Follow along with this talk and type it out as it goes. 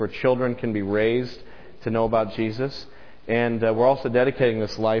where children can be raised to know about Jesus. And we're also dedicating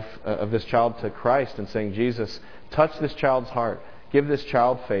this life of this child to Christ and saying, Jesus, touch this child's heart. Give this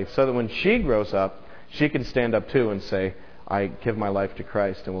child faith so that when she grows up, she can stand up too and say, I give my life to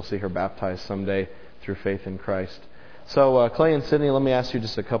Christ. And we'll see her baptized someday through faith in Christ. So Clay and Sydney, let me ask you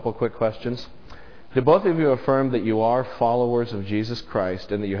just a couple quick questions. Do both of you affirm that you are followers of Jesus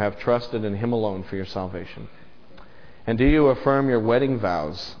Christ and that you have trusted in Him alone for your salvation? And do you affirm your wedding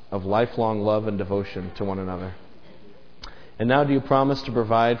vows of lifelong love and devotion to one another? And now, do you promise to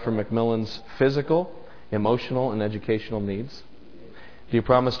provide for Macmillan's physical, emotional, and educational needs? Do you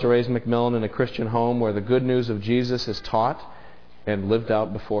promise to raise Macmillan in a Christian home where the good news of Jesus is taught and lived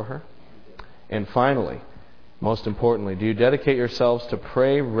out before her? And finally, most importantly, do you dedicate yourselves to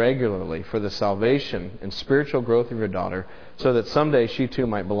pray regularly for the salvation and spiritual growth of your daughter so that someday she too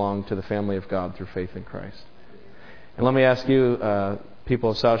might belong to the family of God through faith in Christ? And let me ask you, people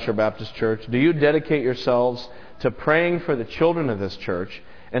of South Shore Baptist Church, do you dedicate yourselves to praying for the children of this church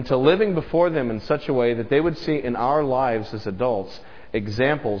and to living before them in such a way that they would see in our lives as adults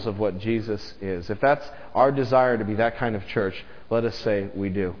examples of what Jesus is? If that's our desire to be that kind of church, let us say we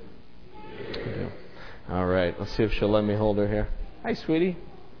do. We do. All right, let's see if she'll let me hold her here. Hi, sweetie.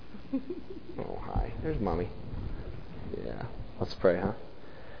 Oh, hi. There's Mommy. Yeah. Let's pray, huh?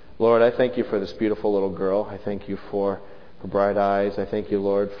 Lord, I thank you for this beautiful little girl. I thank you for her bright eyes. I thank you,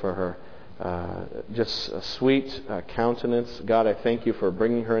 Lord, for her just a sweet countenance. God, I thank you for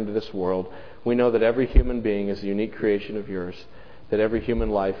bringing her into this world. We know that every human being is a unique creation of yours, that every human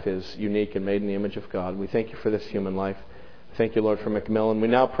life is unique and made in the image of God. We thank you for this human life. Thank you, Lord, for Macmillan. We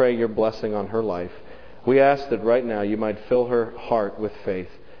now pray your blessing on her life. We ask that right now you might fill her heart with faith,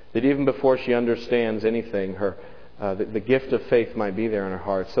 that even before she understands anything, the gift of faith might be there in her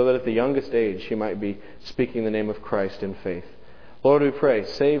heart, so that at the youngest age she might be speaking the name of Christ in faith. Lord, we pray,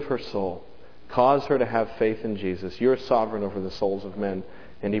 save her soul. Cause her to have faith in Jesus. You're sovereign over the souls of men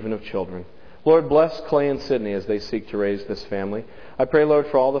and even of children. Lord, bless Clay and Sydney as they seek to raise this family. I pray, Lord,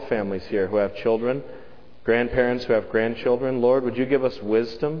 for all the families here who have children, grandparents who have grandchildren. Lord, would you give us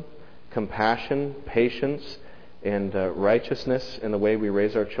wisdom, compassion, patience, and righteousness in the way we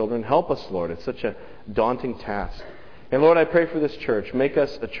raise our children. Help us, Lord. It's such a daunting task. And Lord, I pray for this church. Make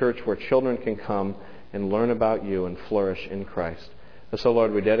us a church where children can come and learn about you and flourish in Christ. And so,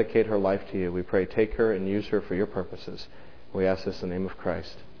 Lord, we dedicate her life to you. We pray, take her and use her for your purposes. We ask this in the name of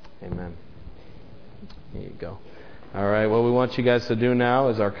Christ. Amen. There you go. All right, what we want you guys to do now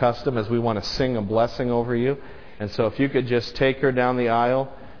is our custom, is we want to sing a blessing over you. And so if you could just take her down the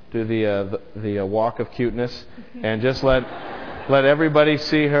aisle, do the walk of cuteness, and just let everybody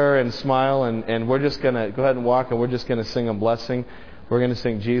see her and smile, and we're just going to go ahead and walk, and we're just going to sing a blessing. We're going to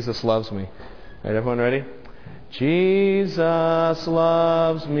sing Jesus Loves Me. All right, everyone ready? Jesus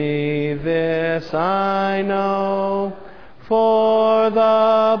loves me, this I know, for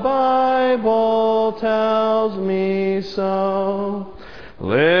the Bible tells me so.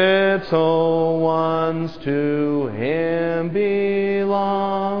 Little ones to Him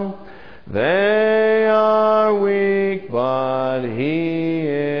belong. They are weak, but He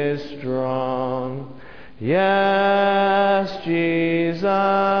is strong. Yes, Jesus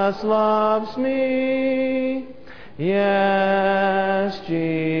loves me. Yes,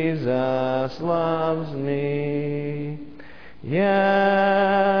 Jesus loves me.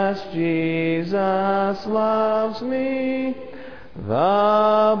 Yes, Jesus loves me.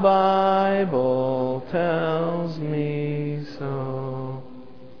 The Bible tells me so.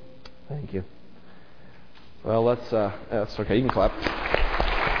 Thank you. Well, that's okay. You can clap.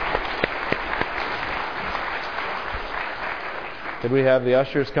 Could we have the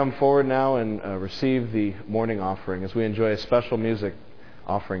ushers come forward now and receive the morning offering as we enjoy a special music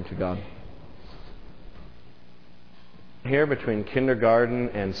offering to God. Here between kindergarten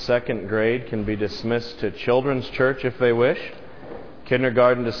and second grade can be dismissed to children's church if they wish.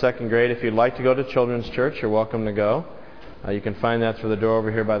 Kindergarten to second grade, if you'd like to go to children's church, you're welcome to go. You can find that through the door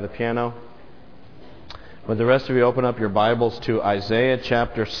over here by the piano. Would the rest of you open up your Bibles to Isaiah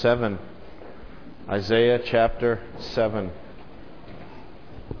chapter 7. Isaiah chapter 7.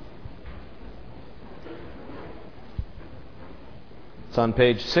 It's on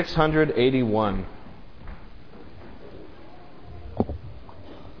page 681.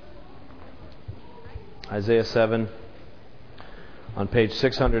 Isaiah 7 on page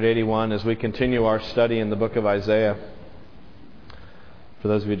 681 as we continue our study in the book of Isaiah. For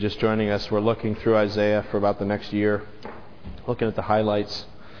those of you just joining us, we're looking through Isaiah for about the next year, looking at the highlights.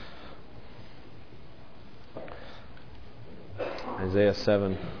 Isaiah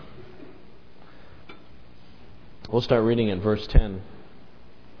 7. We'll start reading at verse 10.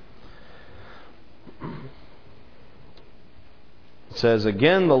 says,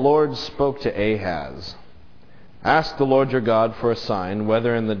 "Again the Lord spoke to Ahaz. Ask the Lord your God for a sign,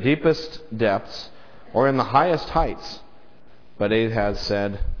 whether in the deepest depths or in the highest heights." But Ahaz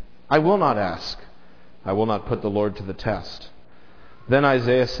said, "I will not ask. I will not put the Lord to the test." Then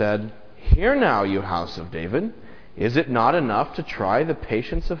Isaiah said, "Hear now, you house of David. Is it not enough to try the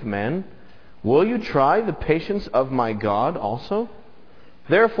patience of men? Will you try the patience of my God also?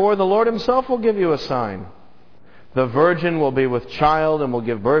 Therefore the Lord himself will give you a sign. The virgin will be with child and will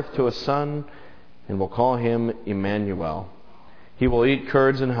give birth to a son, and will call him Immanuel. He will eat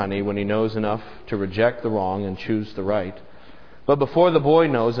curds and honey when he knows enough to reject the wrong and choose the right. But before the boy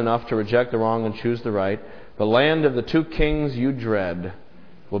knows enough to reject the wrong and choose the right, the land of the two kings you dread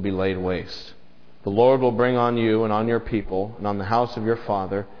will be laid waste. The Lord will bring on you and on your people and on the house of your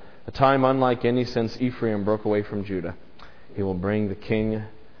father a time unlike any since Ephraim broke away from Judah. He will bring the king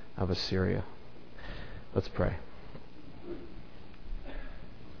of Assyria." Let's pray.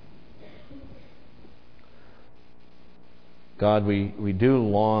 God, we do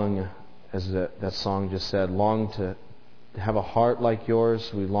long, as that song just said, long to have a heart like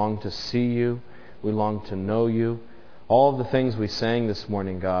yours. We long to see you. We long to know you. All of the things we sang this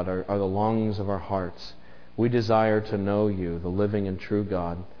morning, God, are the longings of our hearts. We desire to know you, the living and true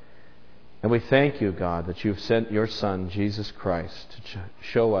God. And we thank you, God, that you've sent your Son, Jesus Christ, to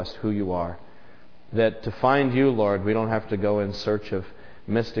show us who you are. That to find you, Lord, we don't have to go in search of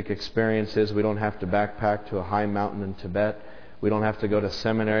mystic experiences. We don't have to backpack to a high mountain in Tibet. We don't have to go to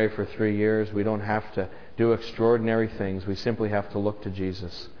seminary for 3 years. We don't have to do extraordinary things. We simply have to look to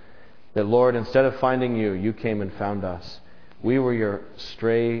Jesus. That, Lord, instead of finding you, you came and found us. We were your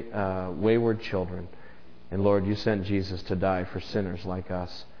stray, wayward children. And, Lord, you sent Jesus to die for sinners like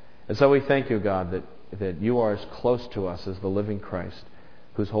us. And so we thank you, God, that you are as close to us as the living Christ,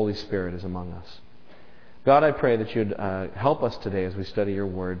 whose Holy Spirit is among us. God, I pray that you'd help us today as we study your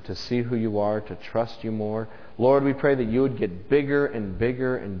word to see who you are, to trust you more. Lord, we pray that you would get bigger and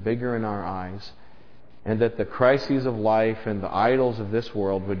bigger and bigger in our eyes, and that the crises of life and the idols of this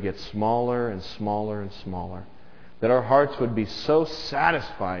world would get smaller and smaller and smaller. That our hearts would be so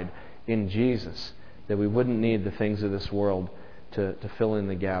satisfied in Jesus that we wouldn't need the things of this world to fill in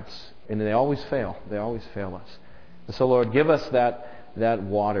the gaps. And they always fail. They always fail us. And so, Lord, give us that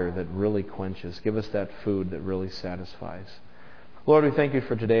water that really quenches. Give us that food that really satisfies. Lord, we thank you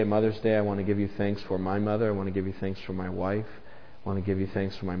for today, Mother's Day. I want to give you thanks for my mother. I want to give you thanks for my wife. I want to give you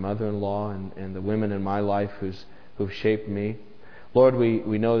thanks for my mother-in-law and the women in my life who've shaped me. Lord,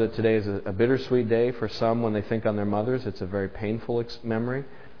 we know that today is a bittersweet day for some when they think on their mothers. It's a very painful memory.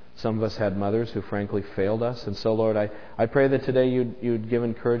 Some of us had mothers who frankly failed us. And so, Lord, I pray that today you'd give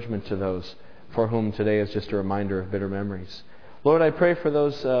encouragement to those for whom today is just a reminder of bitter memories. Lord, I pray for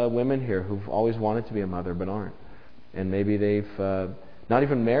those women here who've always wanted to be a mother but aren't. And maybe they've not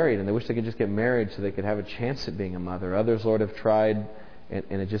even married and they wish they could just get married so they could have a chance at being a mother. Others, Lord, have tried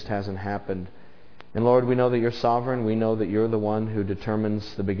and it just hasn't happened. And Lord, we know that you're sovereign. We know that you're the one who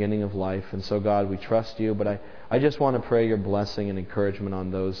determines the beginning of life. And so, God, we trust you. But I just want to pray your blessing and encouragement on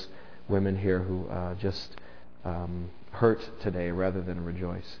those women here who just hurt today rather than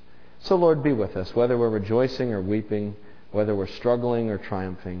rejoice. So, Lord, be with us. Whether we're rejoicing or weeping, whether we're struggling or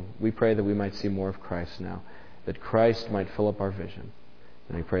triumphing, we pray that we might see more of Christ now, that Christ might fill up our vision.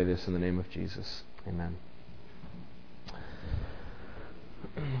 And we pray this in the name of Jesus. Amen.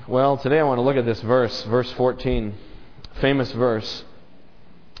 Well, today I want to look at this verse 14, famous verse.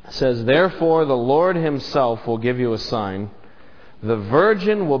 It says, "Therefore the Lord himself will give you a sign. The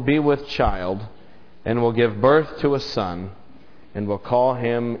virgin will be with child and will give birth to a son and will call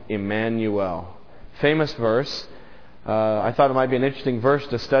him Immanuel." Famous verse. I thought it might be an interesting verse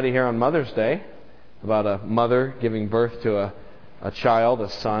to study here on Mother's Day, about a mother giving birth to a child, a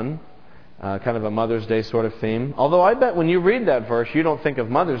son. Kind of a Mother's Day sort of theme. Although I bet when you read that verse, you don't think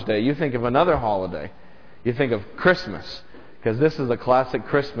of Mother's Day. You think of another holiday. You think of Christmas. Because this is a classic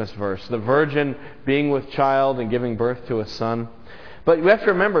Christmas verse. The virgin being with child and giving birth to a son. But you have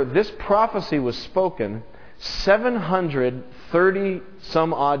to remember, this prophecy was spoken 730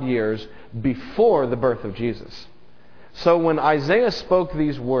 some odd years before the birth of Jesus. So when Isaiah spoke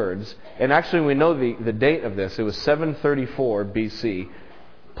these words, and actually we know the date of this, it was 734 BC,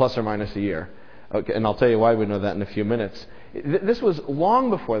 plus or minus a year. Okay, and I'll tell you why we know that in a few minutes. This was long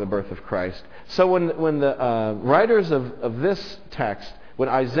before the birth of Christ. So when the writers of this text, when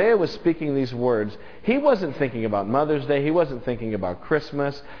Isaiah was speaking these words, he wasn't thinking about Mother's Day. He wasn't thinking about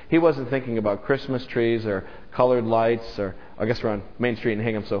Christmas. He wasn't thinking about Christmas trees or colored lights, or I guess we're on Main Street in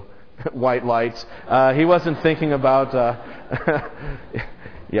Hingham, so white lights. He wasn't thinking about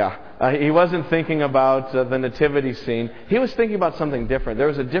Yeah. He wasn't thinking about the nativity scene. He was thinking about something different. There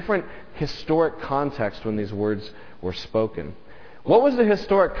was a different historic context when these words were spoken. What was the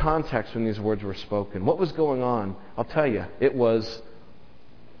historic context when these words were spoken? What was going on? I'll tell you. It was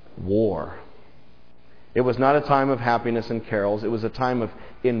war. It was not a time of happiness and carols. It was a time of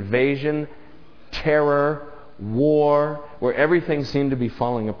invasion, terror, war, where everything seemed to be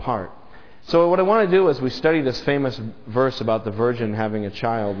falling apart. So what I want to do as we study this famous verse about the virgin having a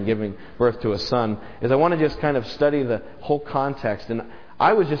child and giving birth to a son is I want to just kind of study the whole context. And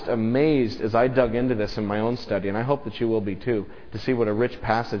I was just amazed as I dug into this in my own study, and I hope that you will be too, to see what a rich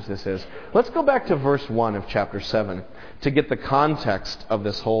passage this is. Let's go back to verse 1 of chapter 7 to get the context of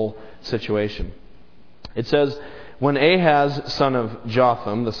this whole situation. It says, when Ahaz, son of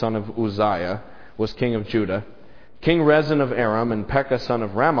Jotham, the son of Uzziah, was king of Judah, King Rezin of Aram and Pekah, son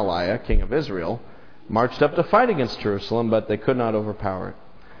of Ramaliah, king of Israel, marched up to fight against Jerusalem, but they could not overpower it.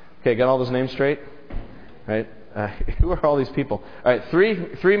 Okay, got all those names straight? Right? Who are all these people? All right,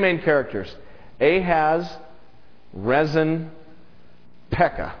 three main characters. Ahaz, Rezin,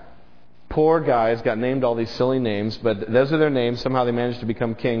 Pekah. Poor guys got named all these silly names, but those are their names. Somehow they managed to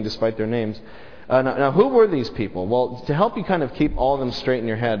become king despite their names. Now, who were these people? Well, to help you kind of keep all of them straight in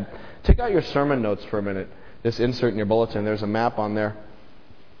your head, take out your sermon notes for a minute. This insert in your bulletin, there's a map on there.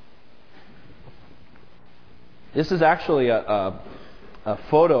 This is actually a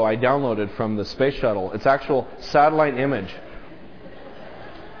photo I downloaded from the space shuttle. It's actual satellite image.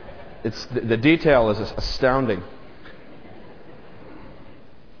 The detail is astounding.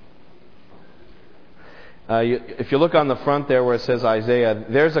 If you look on the front there where it says Isaiah,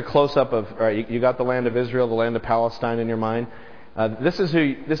 there's a close-up of, all right, you got the land of Israel, the land of Palestine in your mind. This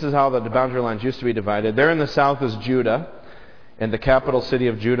is how the boundary lines used to be divided. There in the south is Judah, and the capital city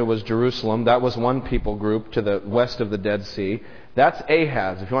of Judah was Jerusalem. That was one people group to the west of the Dead Sea. That's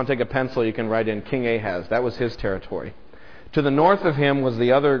Ahaz. If you want to take a pencil, you can write in King Ahaz. That was his territory. To the north of him was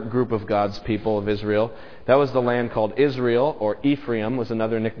the other group of God's people of Israel. That was the land called Israel, or Ephraim was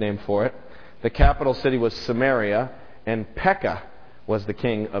another nickname for it. The capital city was Samaria, and Pekah was the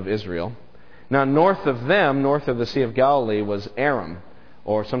king of Israel. Now, north of them, north of the Sea of Galilee, was Aram,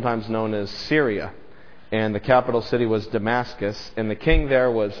 or sometimes known as Syria. And the capital city was Damascus, and the king there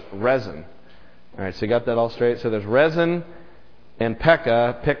was Rezin. All right, so you got that all straight? So there's Rezin and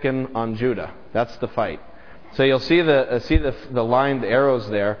Pekah picking on Judah. That's the fight. So you'll see the lined arrows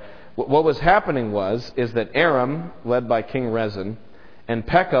there. What was happening is that Aram, led by King Rezin, and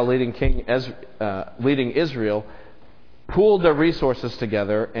Pekah, leading Israel, pooled their resources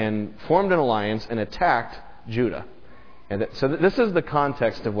together and formed an alliance and attacked Judah. And so this is the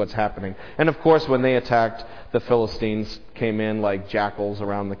context of what's happening. And of course, when they attacked, the Philistines came in like jackals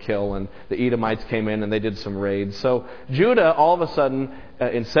around the kill, and the Edomites came in and they did some raids. So Judah, all of a sudden,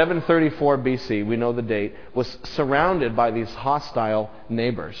 in 734 BC, we know the date, was surrounded by these hostile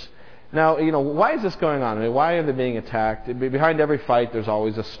neighbors. Now, why is this going on? I mean, why are they being attacked? Behind every fight, there's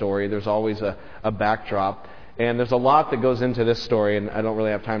always a story. There's always a backdrop. And there's a lot that goes into this story, and I don't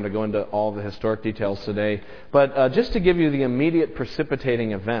really have time to go into all the historic details today. But just to give you the immediate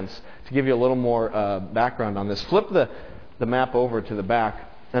precipitating events, to give you a little more background on this, flip the map over to the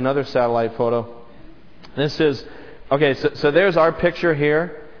back. Another satellite photo. This is, okay, so there's our picture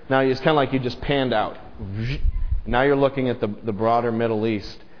here. Now, it's kind of like you just panned out. Now you're looking at the broader Middle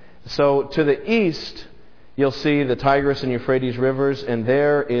East. So to the east, you'll see the Tigris and Euphrates rivers, and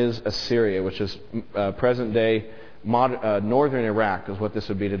there is Assyria, which is present-day northern Iraq, is what this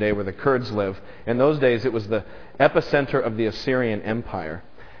would be today, where the Kurds live. In those days, it was the epicenter of the Assyrian Empire.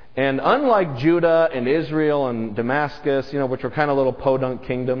 And unlike Judah and Israel and Damascus, which were kind of little podunk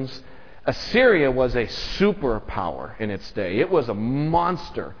kingdoms, Assyria was a superpower in its day. It was a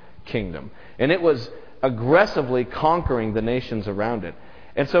monster kingdom, and it was aggressively conquering the nations around it.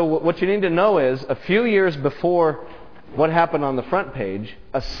 And so what you need to know is, a few years before what happened on the front page,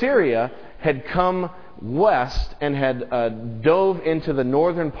 Assyria had come west and had dove into the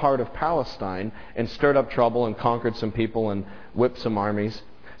northern part of Palestine and stirred up trouble and conquered some people and whipped some armies.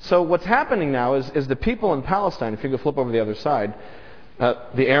 So what's happening now is the people in Palestine, if you could flip over the other side,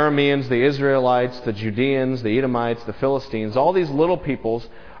 the Arameans, the Israelites, the Judeans, the Edomites, the Philistines, all these little peoples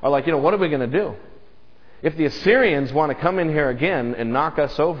are like, what are we going to do? If the Assyrians want to come in here again and knock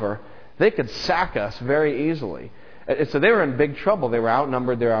us over, they could sack us very easily. So they were in big trouble. They were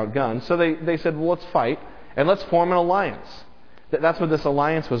outnumbered, they were outgunned. So they said, well, let's fight, and let's form an alliance. That's what this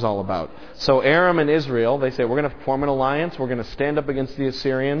alliance was all about. So Aram and Israel, they say, we're going to form an alliance. We're going to stand up against the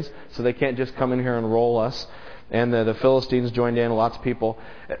Assyrians so they can't just come in here and roll us. And the Philistines joined in, lots of people.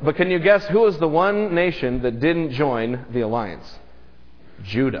 But can you guess who was the one nation that didn't join the alliance?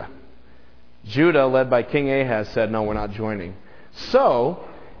 Judah. Judah, led by King Ahaz, said, no, we're not joining. So,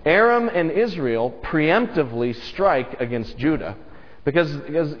 Aram and Israel preemptively strike against Judah because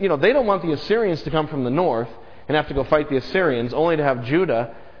they don't want the Assyrians to come from the north and have to go fight the Assyrians, only to have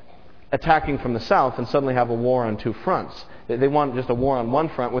Judah attacking from the south and suddenly have a war on two fronts. They want just a war on one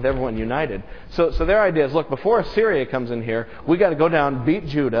front with everyone united. So their idea is, look, before Assyria comes in here, we got to go down, beat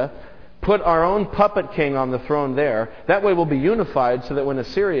Judah, put our own puppet king on the throne there. That way we'll be unified so that when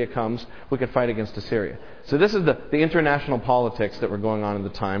Assyria comes, we can fight against Assyria. So this is the international politics that were going on at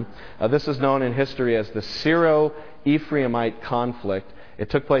the time. This is known in history as the Syro-Ephraimite conflict. It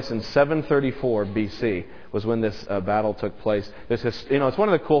took place in 734 BC was when this battle took place. It's one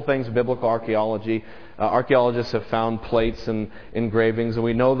of the cool things in biblical archaeology. Archaeologists have found plates and engravings, and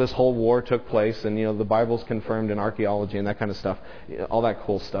we know this whole war took place, and the Bible's confirmed in archaeology and that kind of stuff, all that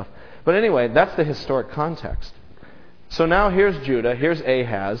cool stuff. But anyway, that's the historic context. So now here's Judah, here's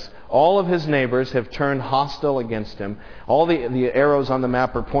Ahaz. All of his neighbors have turned hostile against him. All the arrows on the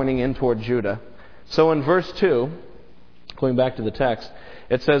map are pointing in toward Judah. So in verse 2, going back to the text,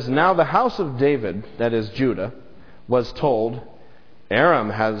 it says, now the house of David, that is Judah, was told, Aram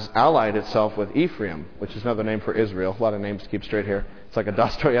has allied itself with Ephraim, which is another name for Israel. A lot of names to keep straight here. It's like a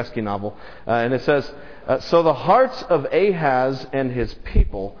Dostoevsky novel. And it says, so the hearts of Ahaz and his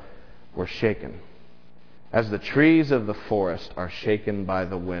people were shaken, as the trees of the forest are shaken by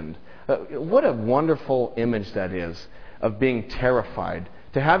the wind. What a wonderful image that is of being terrified.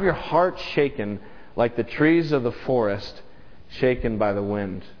 To have your heart shaken like the trees of the forest shaken by the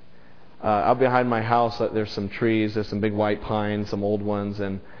wind. Out behind my house, there's some trees. There's some big white pines, some old ones,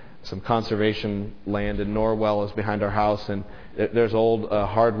 and some conservation land. And Norwell is behind our house, and there's old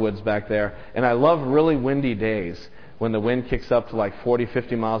hardwoods back there. And I love really windy days when the wind kicks up to like 40,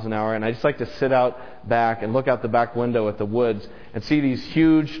 50 miles an hour. And I just like to sit out back and look out the back window at the woods and see these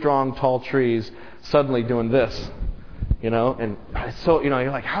huge, strong, tall trees suddenly doing this. And so,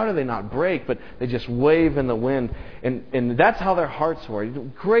 you're like, how do they not break? But they just wave in the wind. And that's how their hearts were.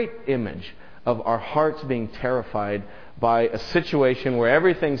 Great image of our hearts being terrified by a situation where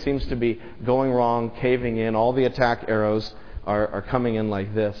everything seems to be going wrong, caving in. All the attack arrows are coming in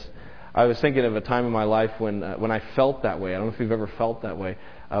like this. I was thinking of a time in my life when I felt that way. I don't know if you've ever felt that way.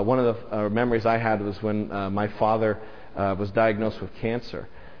 One of the memories I had was when my father was diagnosed with cancer.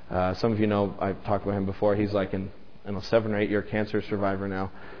 Some of you know, I've talked about him before. He's like a 7 or 8 year cancer survivor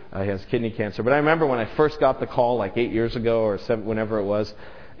now. He has kidney cancer. But I remember when I first got the call, like 8 years ago or 7, whenever it was,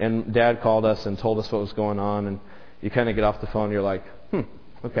 and Dad called us and told us what was going on. And you kind of get off the phone and you're like,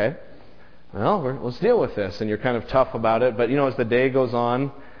 okay, well, let's deal with this. And you're kind of tough about it. But as the day goes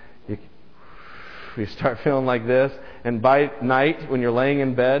on, you start feeling like this. And by night, when you're laying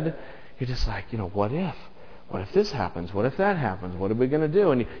in bed, you're just like, what if? What if this happens? What if that happens? What are we going to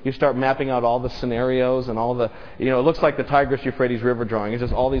do? And you start mapping out all the scenarios and all the, it looks like the Tigris-Euphrates River drawing. It's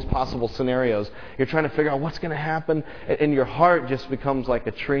just all these possible scenarios. You're trying to figure out what's going to happen. And your heart just becomes like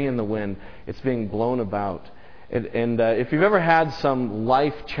a tree in the wind. It's being blown about. And if you've ever had some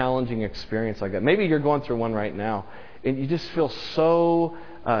life-challenging experience like that, maybe you're going through one right now, and you just feel so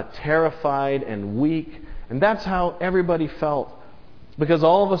terrified and weak. And that's how everybody felt. Because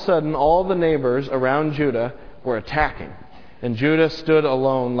all of a sudden, all the neighbors around Judah were attacking. And Judah stood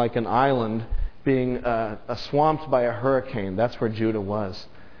alone like an island being swamped by a hurricane. That's where Judah was.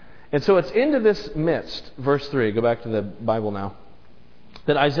 And so it's into this midst, verse 3, go back to the Bible now,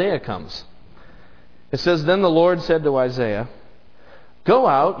 that Isaiah comes. It says, then the Lord said to Isaiah, go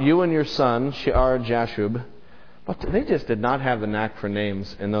out, you and your son, Shear-Jashub. But they just did not have the knack for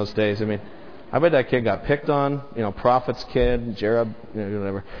names in those days. I bet that kid got picked on, prophet's kid, Jeramie,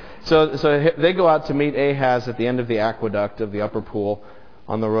 whatever. So they go out to meet Ahaz at the end of the aqueduct of the upper pool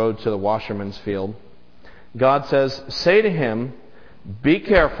on the road to the washerman's field. God says, say to him, be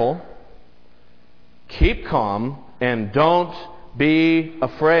careful, keep calm, and don't be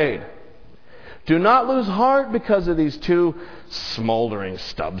afraid. Do not lose heart because of these two smoldering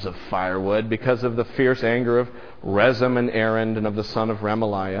stubs of firewood, because of the fierce anger of Rezin and Aaron and of the son of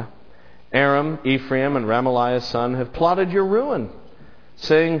Remaliah. Aram, Ephraim, and Remaliah's son have plotted your ruin,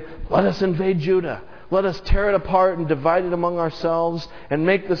 saying, let us invade Judah. Let us tear it apart and divide it among ourselves and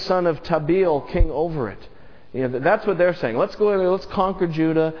make the son of Tabeel king over it. That's what they're saying. Let's go in there, let's conquer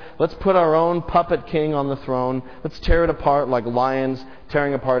Judah. Let's put our own puppet king on the throne. Let's tear it apart like lions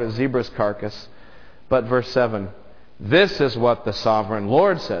tearing apart a zebra's carcass. But verse 7, this is what the sovereign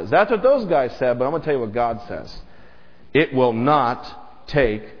Lord says. That's what those guys said, but I'm going to tell you what God says. It will not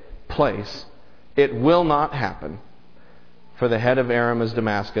take place. It will not happen. For the head of Aram is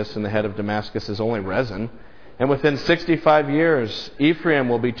Damascus, and the head of Damascus is only Rezin, And within 65 years, Ephraim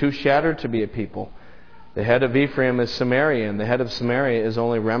will be too shattered to be a people. The head of Ephraim is Samaria, and the head of Samaria is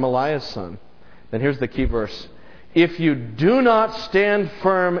only Remaliah's son. Then here's the key verse. If you do not stand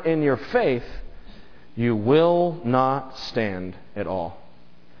firm in your faith, you will not stand at all.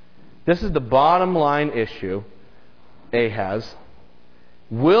 This is the bottom line issue, Ahaz.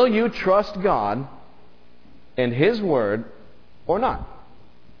 Will you trust God and His Word or not?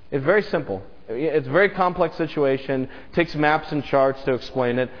 It's very simple. It's a very complex situation. It takes maps and charts to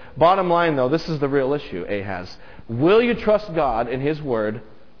explain it. Bottom line, though, this is the real issue, Ahaz. Will you trust God and His Word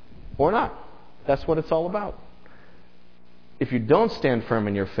or not? That's what it's all about. If you don't stand firm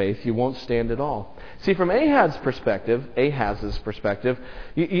in your faith, you won't stand at all. See, from Ahaz's perspective, he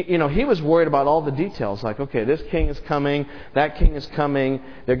was worried about all the details. Like, okay, this king is coming, that king is coming.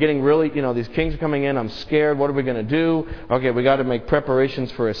 They're getting really, these kings are coming in. I'm scared. What are we going to do? Okay, we got to make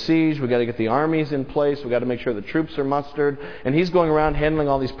preparations for a siege. We got to get the armies in place. We got to make sure the troops are mustered. And he's going around handling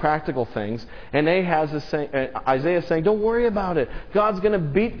all these practical things. And Ahaz is saying, Isaiah is saying, don't worry about it. God's going to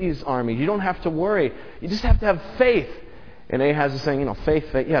beat these armies. You don't have to worry. You just have to have faith. And Ahaz is saying, faith.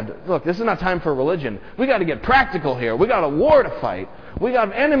 Yeah, look, this is not time for religion. We got to get practical here. We got a war to fight. We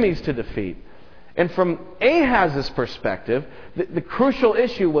got enemies to defeat. And from Ahaz's perspective, the crucial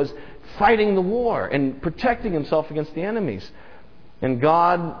issue was fighting the war and protecting himself against the enemies. And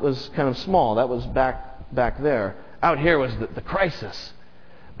God was kind of small. That was back there. Out here was the crisis.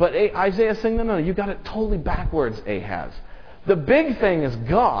 But Isaiah is saying, no, you got it totally backwards, Ahaz. The big thing is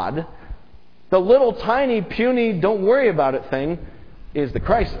God. The little tiny, puny, don't worry about it thing is the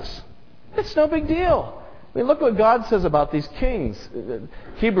crisis. It's no big deal. I mean, look what God says about these kings. The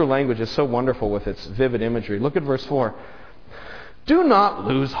Hebrew language is so wonderful with its vivid imagery. Look at verse 4. Do not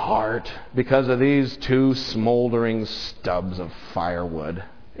lose heart because of these two smoldering stubs of firewood.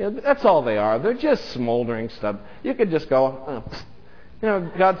 That's all they are. They're just smoldering stubs. You could just go,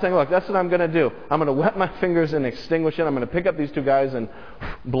 God's saying, look, that's what I'm going to do. I'm going to wet my fingers and extinguish it. I'm going to pick up these two guys and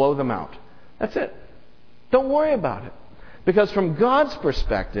blow them out. That's it. Don't worry about it. Because from God's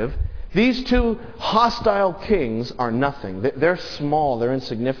perspective, these two hostile kings are nothing. They're small. They're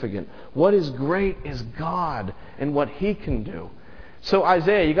insignificant. What is great is God and what He can do. So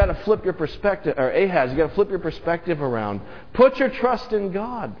Isaiah, you got to flip your perspective, or Ahaz, you got to flip your perspective around. Put your trust in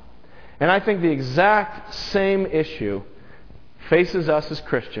God. And I think the exact same issue faces us as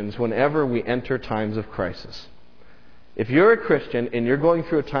Christians whenever we enter times of crisis. If you're a Christian and you're going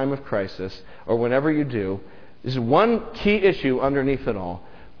through a time of crisis, or whenever you do, there's one key issue underneath it all.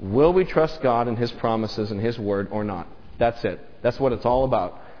 Will we trust God and His promises and His Word or not? That's it. That's what it's all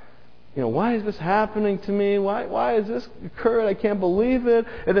about. Why is this happening to me? Why has this occurred? I can't believe it.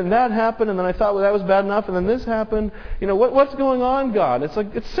 And then that happened, and then I thought, well, that was bad enough, and then this happened. What's going on, God?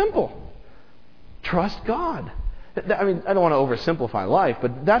 It's simple. Trust God. I mean, I don't want to oversimplify life,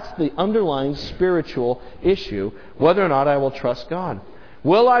 but that's the underlying spiritual issue, whether or not I will trust God.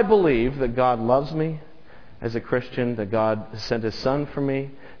 Will I believe that God loves me as a Christian, that God sent His Son for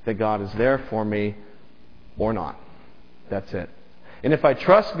me, that God is there for me, or not? That's it. And if I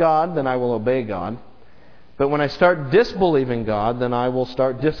trust God, then I will obey God. But when I start disbelieving God, then I will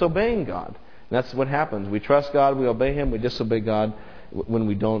start disobeying God. And that's what happens. We trust God, we obey Him, we disobey God when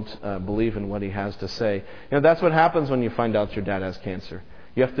we don't believe in what He has to say. That's what happens when you find out your dad has cancer.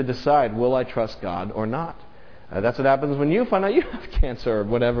 You have to decide, will I trust God or not? That's what happens when you find out you have cancer or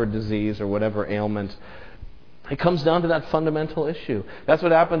whatever disease or whatever ailment. It comes down to that fundamental issue. That's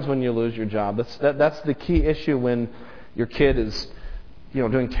what happens when you lose your job. That's the key issue when your kid is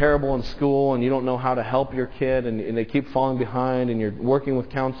doing terrible in school and you don't know how to help your kid and they keep falling behind and you're working with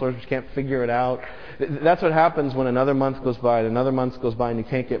counselors but you can't figure it out. That's what happens when another month goes by and another month goes by and you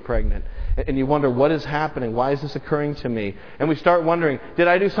can't get pregnant. And you wonder, what is happening? Why is this occurring to me? And we start wondering, did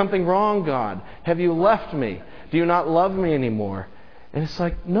I do something wrong, God? Have you left me? Do you not love me anymore? And it's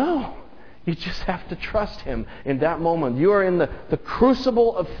like, no. You just have to trust Him in that moment. You are in the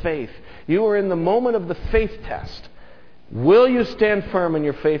crucible of faith. You are in the moment of the faith test. Will you stand firm in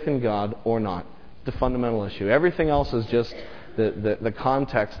your faith in God or not? The fundamental issue. Everything else is just the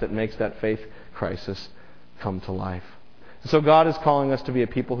context that makes that faith crisis come to life. So God is calling us to be a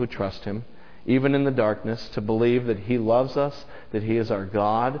people who trust Him, even in the darkness, to believe that He loves us, that He is our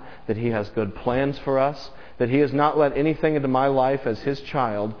God, that He has good plans for us, that He has not let anything into my life as His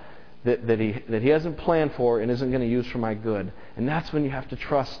child that He hasn't planned for and isn't going to use for my good. And that's when you have to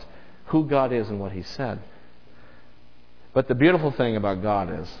trust who God is and what He said. But the beautiful thing about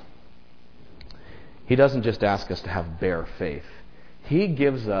God is He doesn't just ask us to have bare faith. He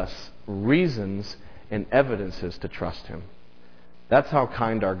gives us reasons and evidences to trust Him. That's how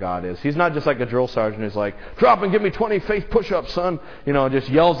kind our God is. He's not just like a drill sergeant who's like, drop and give me 20 faith push-ups, son. Just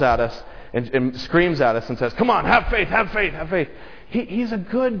yells at us and screams at us and says, come on, have faith, have faith, have faith. He's a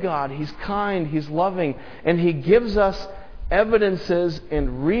good God. He's kind. He's loving. And He gives us evidences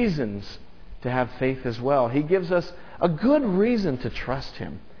and reasons to have faith as well. He gives us a good reason to trust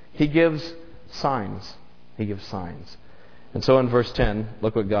Him. He gives signs. He gives signs. And so in verse 10,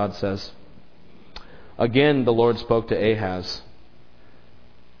 look what God says. Again, the Lord spoke to Ahaz.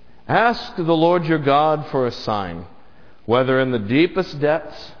 Ask the Lord your God for a sign, whether in the deepest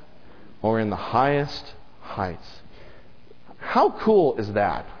depths or in the highest heights. How cool is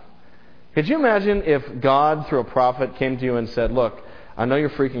that? Could you imagine if God, through a prophet, came to you and said, look, I know you're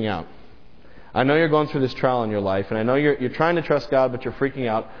freaking out. I know you're going through this trial in your life, and I know you're trying to trust God, but you're freaking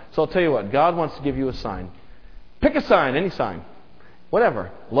out. So I'll tell you what, God wants to give you a sign. Pick a sign, any sign.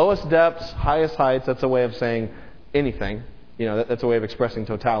 Whatever. Lowest depths, highest heights, that's a way of saying anything. That's a way of expressing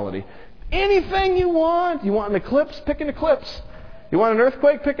totality. Anything you want. You want an eclipse? Pick an eclipse. You want an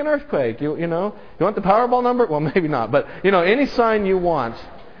earthquake? Pick an earthquake. You want the Powerball number? Well, maybe not. But, any sign you want.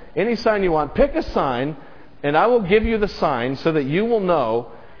 Any sign you want. Pick a sign, and I will give you the sign so that you will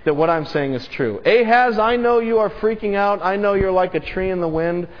know that what I'm saying is true. Ahaz, I know you are freaking out. I know you're like a tree in the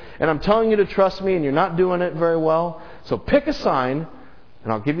wind. And I'm telling you to trust me, and you're not doing it very well. So pick a sign,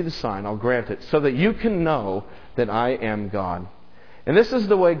 and I'll give you the sign. I'll grant it so that you can know that I am God. And this is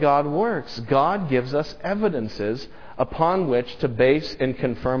the way God works. God gives us evidences upon which to base and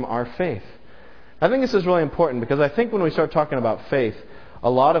confirm our faith. I think this is really important because I think when we start talking about faith, a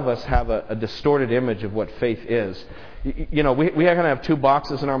lot of us have a distorted image of what faith is. We kind of have two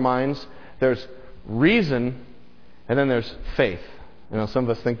boxes in our minds. There's reason, and then there's faith. Some of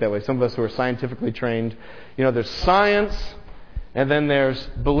us think that way. Some of us who are scientifically trained, there's science, and then there's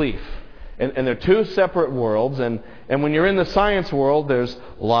belief. And they're two separate worlds. And when you're in the science world, there's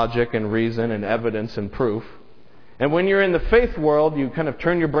logic and reason and evidence and proof. And when you're in the faith world, you kind of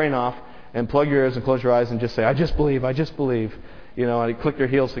turn your brain off and plug your ears and close your eyes and just say, I just believe, I just believe. And you click your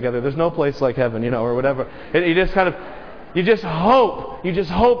heels together. There's no place like heaven, or whatever. You just hope. You just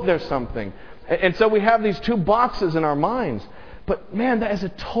hope there's something. And so we have these two boxes in our minds. But man, that is a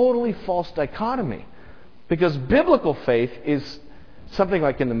totally false dichotomy. Because biblical faith is something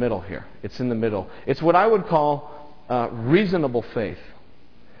like in the middle here. It's in the middle. It's what I would call reasonable faith.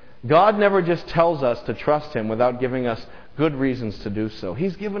 God never just tells us to trust Him without giving us good reasons to do so.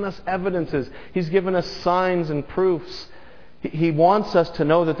 He's given us evidences. He's given us signs and proofs. He wants us to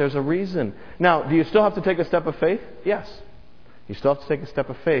know that there's a reason. Now, do you still have to take a step of faith? Yes. You still have to take a step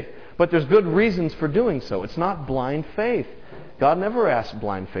of faith. But there's good reasons for doing so. It's not blind faith. God never asks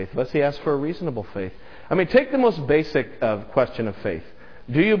blind faith of us. He asks for a reasonable faith. Take the most basic question of faith.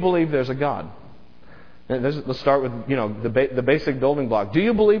 Do you believe there's a God? Let's start with, the basic building block. Do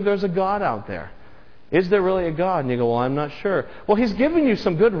you believe there's a God out there? Is there really a God? And you go, well, I'm not sure. Well, He's given you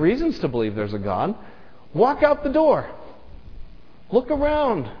some good reasons to believe there's a God. Walk out the door. Look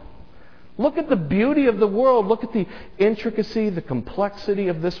around. Look at the beauty of the world. Look at the intricacy, the complexity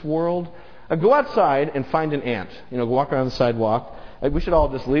of this world. Go outside and find an ant. Go walk around the sidewalk. We should all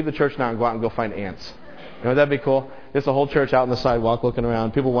just leave the church now and go out and go find ants. That'd be cool. There's a whole church out on the sidewalk looking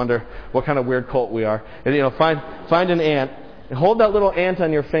around. People wonder what kind of weird cult we are. And, find an ant. And hold that little ant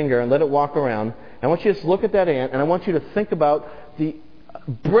on your finger and let it walk around. I want you to just look at that ant, and I want you to think about the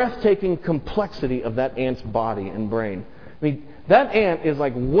breathtaking complexity of that ant's body and brain. That ant is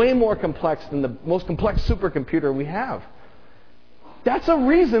like way more complex than the most complex supercomputer we have. That's a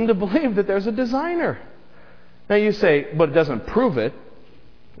reason to believe that there's a designer. Now you say, but it doesn't prove it.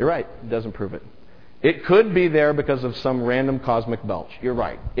 You're right, it doesn't prove it. It could be there because of some random cosmic belch. You're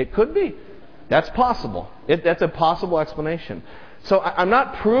right. It could be. That's possible. That's a possible explanation. So I'm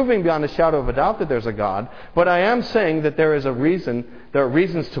not proving beyond a shadow of a doubt that there's a God, but I am saying that there is a reason, there are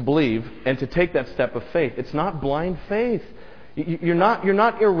reasons to believe and to take that step of faith. It's not blind faith. You're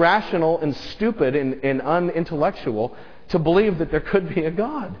not irrational and stupid and unintellectual to believe that there could be a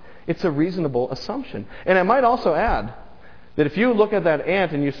God. It's a reasonable assumption. And I might also add that if you look at that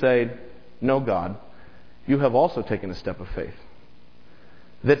ant and you say, no God, you have also taken a step of faith.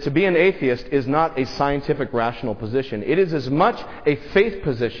 That to be an atheist is not a scientific, rational position. It is as much a faith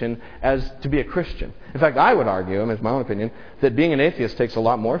position as to be a Christian. In fact, I would argue, and it's my own opinion, that being an atheist takes a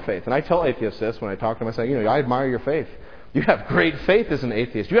lot more faith. And I tell atheists this when I talk to them. I say, I admire your faith. You have great faith as an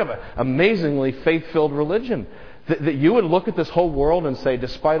atheist. You have an amazingly faith-filled religion. That you would look at this whole world and say,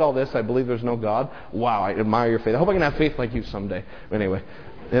 despite all this, I believe there's no God. Wow, I admire your faith. I hope I can have faith like you someday. Anyway,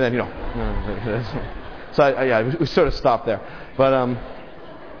 and then, so we sort of stopped there. But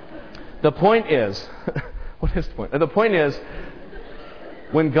the point is, what is the point? The point is,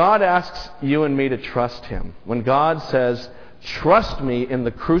 When God asks you and me to trust Him, when God says, trust me in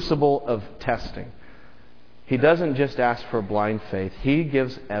the crucible of testing, He doesn't just ask for blind faith. He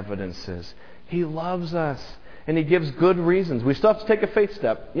gives evidences. He loves us. And He gives good reasons. We still have to take a faith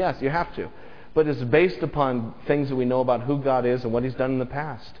step. Yes, you have to. But it's based upon things that we know about who God is and what He's done in the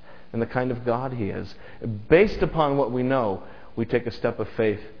past and the kind of God He is. Based upon what we know, we take a step of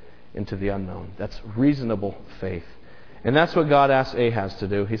faith into the unknown. That's reasonable faith. And that's what God asks Ahaz to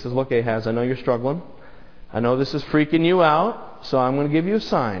do. He says, look, Ahaz, I know you're struggling. I know this is freaking you out, so I'm going to give you a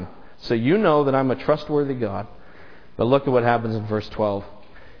sign so you know that I'm a trustworthy God. But look at what happens in verse 12.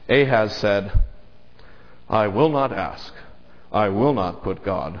 Ahaz said, I will not ask. I will not put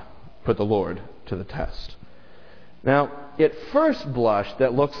the Lord to the test. Now, at first blush,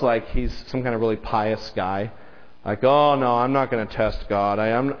 that looks like he's some kind of really pious guy. Like, oh no, I'm not going to test God.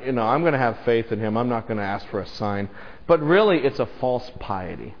 I'm going to have faith in Him. I'm not going to ask for a sign. But really, it's a false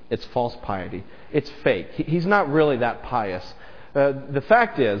piety. It's false piety. It's fake. He's not really that pious. The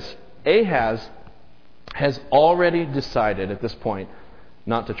fact is, Ahaz has already decided at this point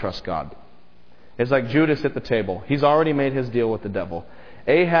not to trust God. It's like Judas at the table. He's already made his deal with the devil.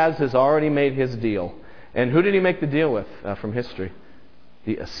 Ahaz has already made his deal. And who did he make the deal with from history?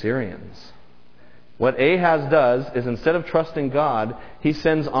 The Assyrians. What Ahaz does is, instead of trusting God, he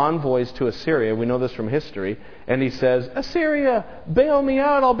sends envoys to Assyria. We know this from history. And he says, Assyria, bail me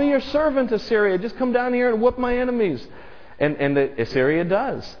out. I'll be your servant, Assyria. Just come down here and whoop my enemies. And Assyria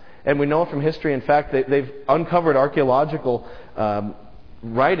does. And we know from history, in fact, they've uncovered archaeological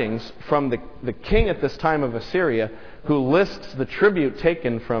writings from the king at this time of Assyria, who lists the tribute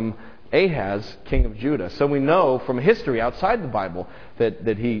taken from Ahaz, king of Judah. So we know from history outside the Bible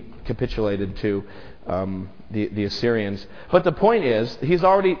that he capitulated to the Assyrians. But the point is, he's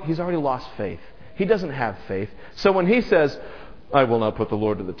already lost faith. He doesn't have faith. So when he says, I will not put the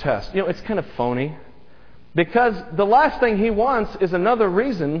Lord to the test, it's kind of phony. Because the last thing he wants is another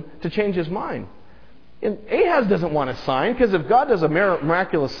reason to change his mind. And Ahaz doesn't want a sign, because if God does a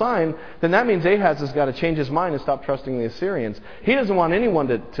miraculous sign, then that means Ahaz has got to change his mind and stop trusting the Assyrians. He doesn't want anyone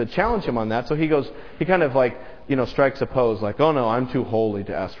to challenge him on that, so he kind of strikes a pose like, oh no, I'm too holy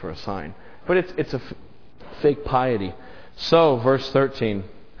to ask for a sign. But it's a fake piety. So, verse 13,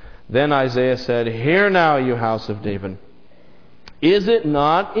 then Isaiah said, hear now, you house of David. Is it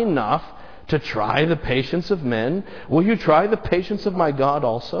not enough to try the patience of men? Will you try the patience of my God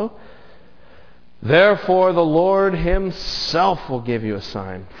also? Therefore the Lord Himself will give you a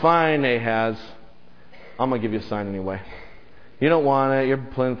sign. Fine, Ahaz. I'm going to give you a sign anyway. You don't want it. You're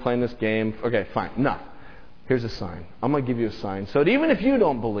playing this game. Okay, fine. No. Here's a sign. I'm going to give you a sign. So that even if you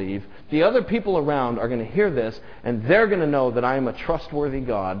don't believe, the other people around are going to hear this, and they're going to know that I am a trustworthy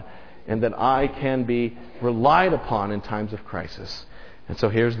God and that I can be relied upon in times of crisis. And so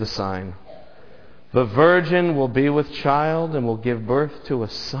here's the sign. The virgin will be with child and will give birth to a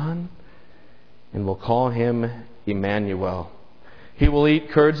son, and will call him Immanuel. He will eat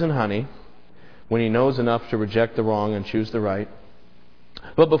curds and honey when he knows enough to reject the wrong and choose the right.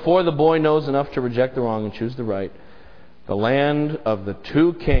 But before the boy knows enough to reject the wrong and choose the right, the land of the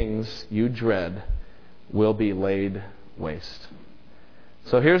two kings you dread will be laid waste.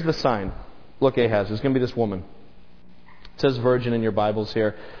 So here's the sign. Look, Ahaz, there's going to be this woman. It says virgin in your Bibles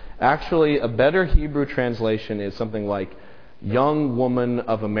here. Actually, a better Hebrew translation is something like young woman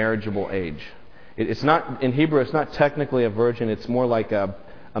of a marriageable age. It's not, in Hebrew, it's not technically a virgin. It's more like a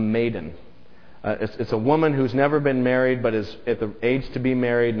maiden. It's a woman who's never been married but is at the age to be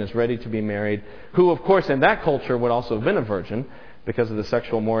married and is ready to be married, who, of course, in that culture would also have been a virgin because of the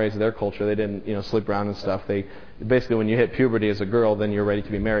sexual mores of their culture. They didn't, sleep around and stuff. They basically, when you hit puberty as a girl, then you're ready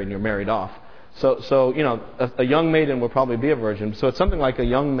to be married and you're married off. So a young maiden would probably be a virgin. So it's something like a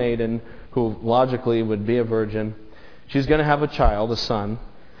young maiden who logically would be a virgin. She's going to have a child, a son.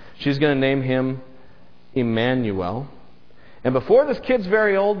 She's going to name him Immanuel. And before this kid's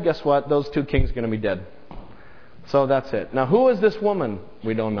very old, guess what? Those two kings are going to be dead. So that's it. Now, who is this woman?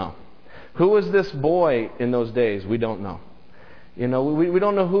 We don't know. Who was this boy in those days? We don't know. We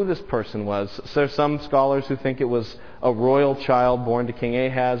don't know who this person was. So there's some scholars who think it was a royal child born to King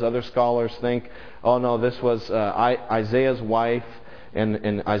Ahaz. Other scholars think, oh no, this was Isaiah's wife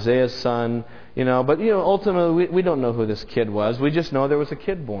and Isaiah's son. But ultimately we don't know who this kid was. We just know there was a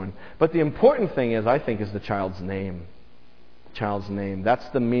kid born. But the important thing is, I think, is the child's name. The child's name. That's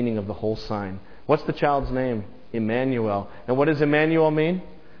the meaning of the whole sign. What's the child's name? Immanuel. And what does Immanuel mean?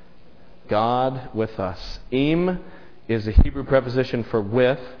 God with us. Im is the Hebrew preposition for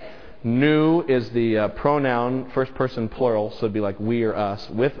with. Nu is the pronoun, first person plural, so it'd be like we or us,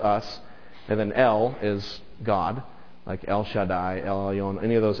 with us. And then El is God, like El Shaddai, El Elyon,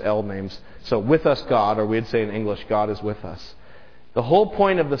 any of those El names. So with us God, or we'd say in English, God is with us. The whole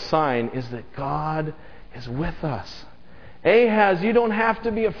point of the sign is that God is with us. Ahaz, you don't have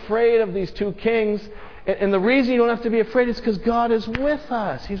to be afraid of these two kings. And the reason you don't have to be afraid is because God is with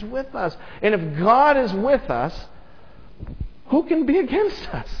us. He's with us. And if God is with us, who can be against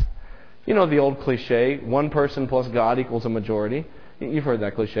us? You know the old cliche, one person plus God equals a majority. You've heard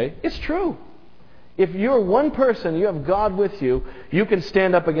that cliche. It's true. If you're one person, you have God with you, you can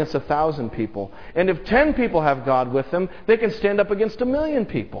stand up against 1,000 people. And if 10 people have God with them, they can stand up against 1,000,000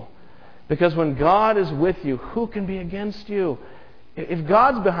 people. Because when God is with you, who can be against you? If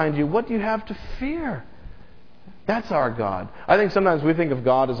God's behind you, what do you have to fear? That's our God. I think sometimes we think of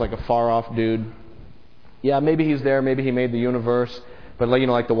God as like a far-off dude. Yeah, maybe He's there, maybe He made the universe, but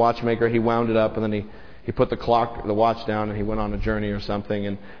like the watchmaker, He wound it up and then He put the watch down and He went on a journey or something.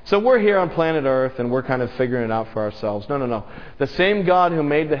 And so we're here on planet Earth and we're kind of figuring it out for ourselves. No. The same God who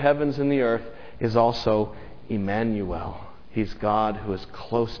made the heavens and the earth is also Immanuel. He's God who is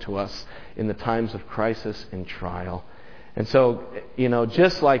close to us in the times of crisis and trial. And so,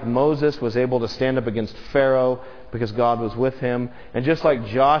 just like Moses was able to stand up against Pharaoh because God was with him, and just like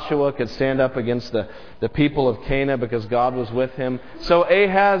Joshua could stand up against the people of Canaan because God was with him, so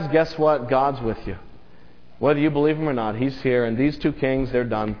Ahaz, guess what? God's with you. Whether you believe Him or not, He's here. And these two kings, they're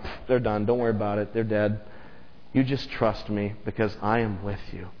done. They're done. Don't worry about it. They're dead. You just trust me because I am with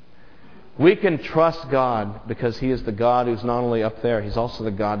you. We can trust God because He is the God who's not only up there, He's also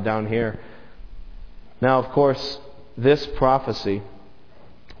the God down here. Now, of course, this prophecy,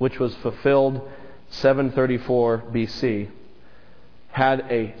 which was fulfilled 734 BC, had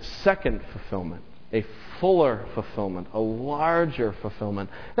a second fulfillment, a fuller fulfillment, a larger fulfillment.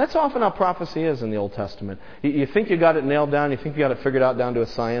 That's often how prophecy is in the Old Testament. You think you got it nailed down, you think you got it figured out down to a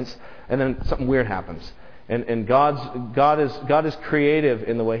science, and then something weird happens. And God is creative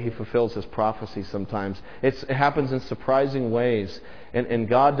in the way He fulfills His prophecy sometimes. It happens in surprising ways. And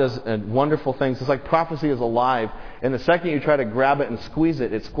God does wonderful things. It's like prophecy is alive. And the second you try to grab it and squeeze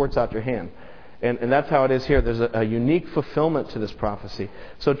it, it squirts out your hand. And that's how it is here. There's a unique fulfillment to this prophecy.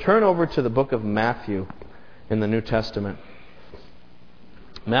 So turn over to the book of Matthew in the New Testament.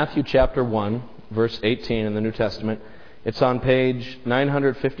 Matthew chapter 1, verse 18 in the New Testament. It's on page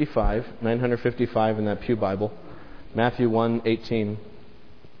 955 in that Pew Bible. Matthew 1:18.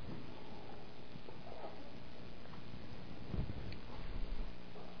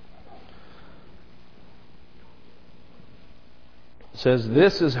 It says,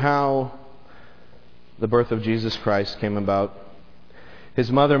 "This is how the birth of Jesus Christ came about.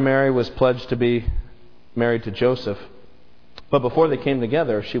 His mother Mary was pledged to be married to Joseph, but before they came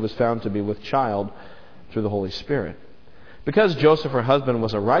together, she was found to be with child through the Holy Spirit. Because Joseph, her husband,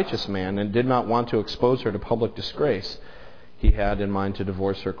 was a righteous man and did not want to expose her to public disgrace, he had in mind to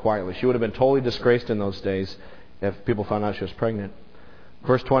divorce her quietly." She would have been totally disgraced in those days if people found out she was pregnant.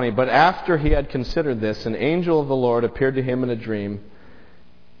 Verse 20, "But after he had considered this, an angel of the Lord appeared to him in a dream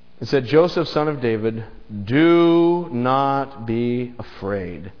and said, 'Joseph, son of David, do not be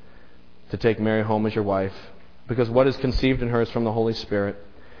afraid to take Mary home as your wife, because what is conceived in her is from the Holy Spirit.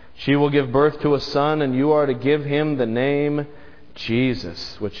 She will give birth to a son, and you are to give him the name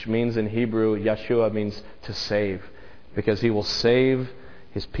Jesus,'" which means in Hebrew, Yeshua means to save, because He will save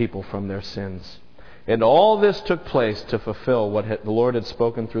His people from their sins. "And all this took place to fulfill what the Lord had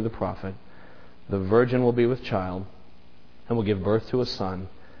spoken through the prophet. The virgin will be with child and will give birth to a son,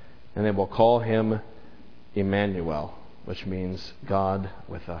 and they will call him Immanuel," which means God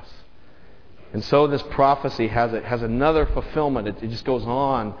with us. And so this prophecy has another fulfillment. It just goes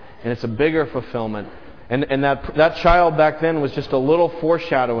on, and it's a bigger fulfillment. And that child back then was just a little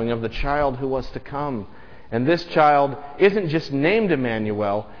foreshadowing of the child who was to come. And this child isn't just named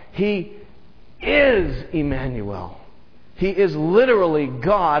Immanuel. He is Immanuel. He is literally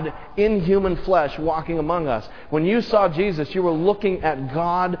God in human flesh walking among us. When you saw Jesus, you were looking at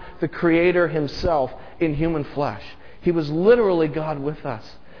God, the Creator Himself, in human flesh. He was literally God with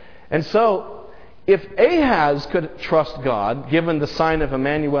us. And so, if Ahaz could trust God, given the sign of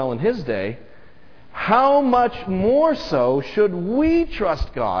Immanuel in his day, how much more so should we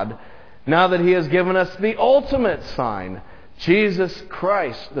trust God now that He has given us the ultimate sign, Jesus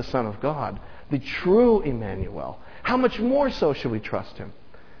Christ, the Son of God, the true Immanuel? How much more so should we trust Him?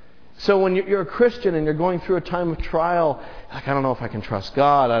 So when you're a Christian and you're going through a time of trial, like, I don't know if I can trust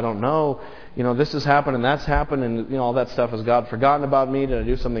God. I don't know. This has happened and that's happened and all that stuff. Has God forgotten about me? Did I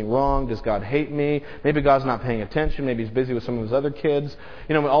do something wrong? Does God hate me? Maybe God's not paying attention. Maybe He's busy with some of His other kids.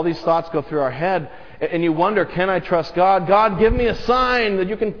 All these thoughts go through our head and you wonder, can I trust God? God, give me a sign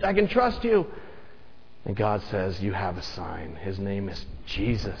that I can trust You. And God says, you have a sign. His name is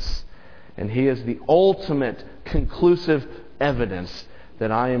Jesus. And He is the ultimate, conclusive evidence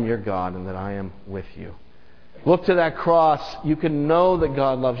that I am your God and that I am with you. Look to that cross. You can know that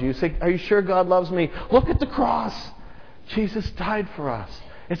God loves you. You say, are you sure God loves me? Look at the cross. Jesus died for us.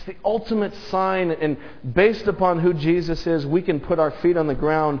 It's the ultimate sign, and based upon who Jesus is, we can put our feet on the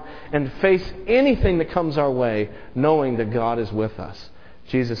ground and face anything that comes our way, knowing that God is with us.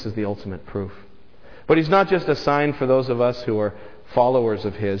 Jesus is the ultimate proof. But He's not just a sign for those of us who are followers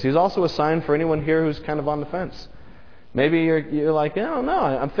of His. He's also a sign for anyone here who's kind of on the fence. Maybe you're like, I don't know,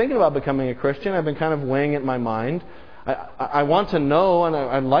 I'm thinking about becoming a Christian. I've been kind of weighing it in my mind. I want to know, and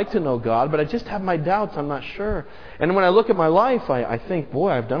I'd like to know God, but I just have my doubts. I'm not sure. And when I look at my life, I think, boy,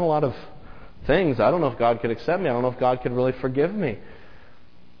 I've done a lot of things. I don't know if God could accept me. I don't know if God could really forgive me.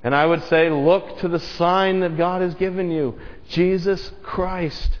 And I would say, look to the sign that God has given you. Jesus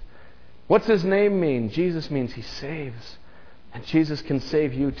Christ. What's His name mean? Jesus means He saves. And Jesus can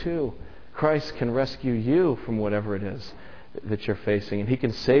save you too. Christ can rescue you from whatever it is that you're facing. And He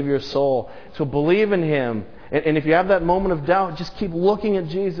can save your soul. So believe in Him. And if you have that moment of doubt, just keep looking at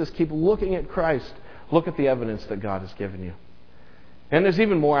Jesus. Keep looking at Christ. Look at the evidence that God has given you. And there's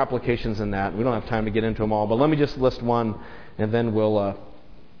even more applications than that. We don't have time to get into them all. But let me just list one, and then we'll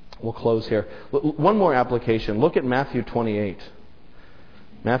close here. One more application. Look at Matthew 28.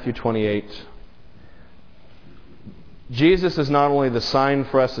 Matthew 28. Jesus is not only the sign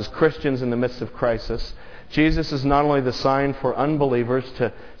for us as Christians in the midst of crisis. Jesus is not only the sign for unbelievers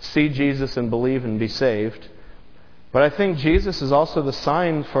to see Jesus and believe and be saved, but I think Jesus is also the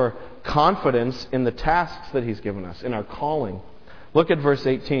sign for confidence in the tasks that He's given us, in our calling. Look at verse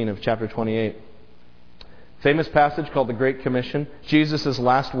 18 of chapter 28. Famous passage called the Great Commission. Jesus'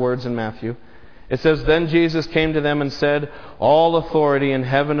 last words in Matthew. It says, "Then Jesus came to them and said, 'All authority in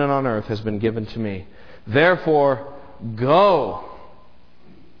heaven and on earth has been given to me. Therefore, go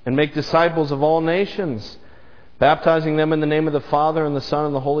and make disciples of all nations, baptizing them in the name of the Father and the Son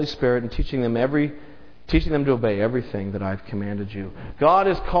and the Holy Spirit, and teaching them to obey everything that I've commanded you.'" God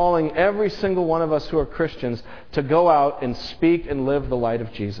is calling every single one of us who are Christians to go out and speak and live the light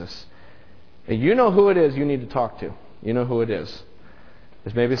of Jesus. And you know who it is you need to talk to. You know who it is.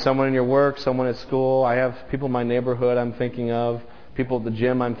 There's maybe someone in your work, someone at school. I have people in my neighborhood I'm thinking of, people at the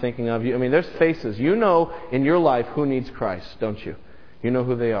gym I'm thinking of. There's faces. You know in your life who needs Christ, don't you? You know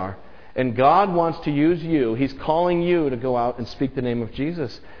who they are. And God wants to use you. He's calling you to go out and speak the name of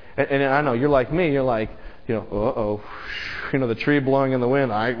Jesus. And I know, you're like me. You're like, the tree blowing in the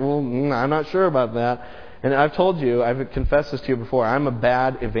wind. I'm not sure about that. And I've told you, I've confessed this to you before, I'm a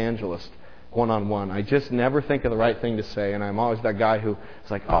bad evangelist one-on-one. I just never think of the right thing to say, and I'm always that guy who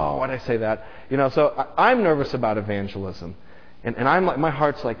is like, oh, why'd I say that? So I'm nervous about evangelism. And I'm like, my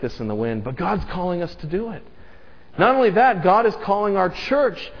heart's like this in the wind, but God's calling us to do it. Not only that, God is calling our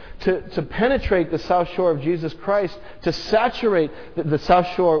church to penetrate the South Shore of Jesus Christ, to saturate the South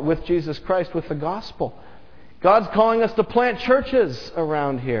Shore with Jesus Christ, with the gospel. God's calling us to plant churches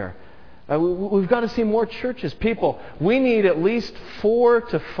around here. We've got to see more churches. People, we need at least 4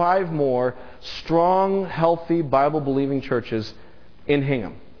 to 5 more strong, healthy, Bible-believing churches in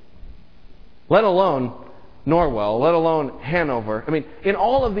Hingham. Let alone Norwell, let alone Hanover. In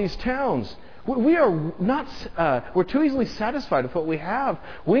all of these towns, we're too easily satisfied with what we have.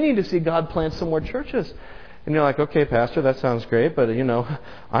 We need to see God plant some more churches. And you're like, okay, Pastor, that sounds great, but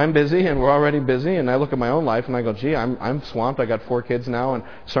I'm busy and we're already busy, and I look at my own life and I go, gee, I'm swamped. I got 4 kids now and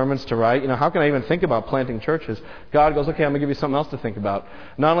sermons to write. How can I even think about planting churches? God goes, okay, I'm going to give you something else to think about.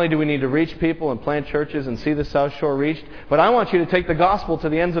 Not only do we need to reach people and plant churches and see the South Shore reached, but I want you to take the gospel to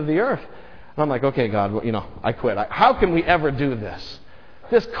the ends of the earth. And I'm like, okay, God, I quit. How can we ever do this?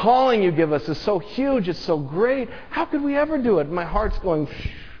 This calling you give us is so huge. It's so great. How could we ever do it? My heart's going,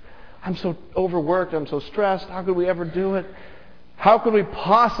 I'm so overworked. I'm so stressed. How could we ever do it? How could we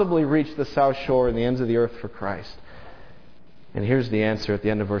possibly reach the South Shore and the ends of the earth for Christ? And here's the answer at the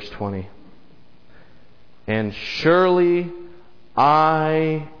end of verse 20. "And surely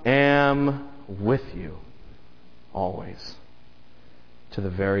I am with you always, to the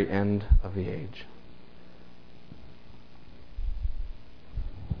very end of the age."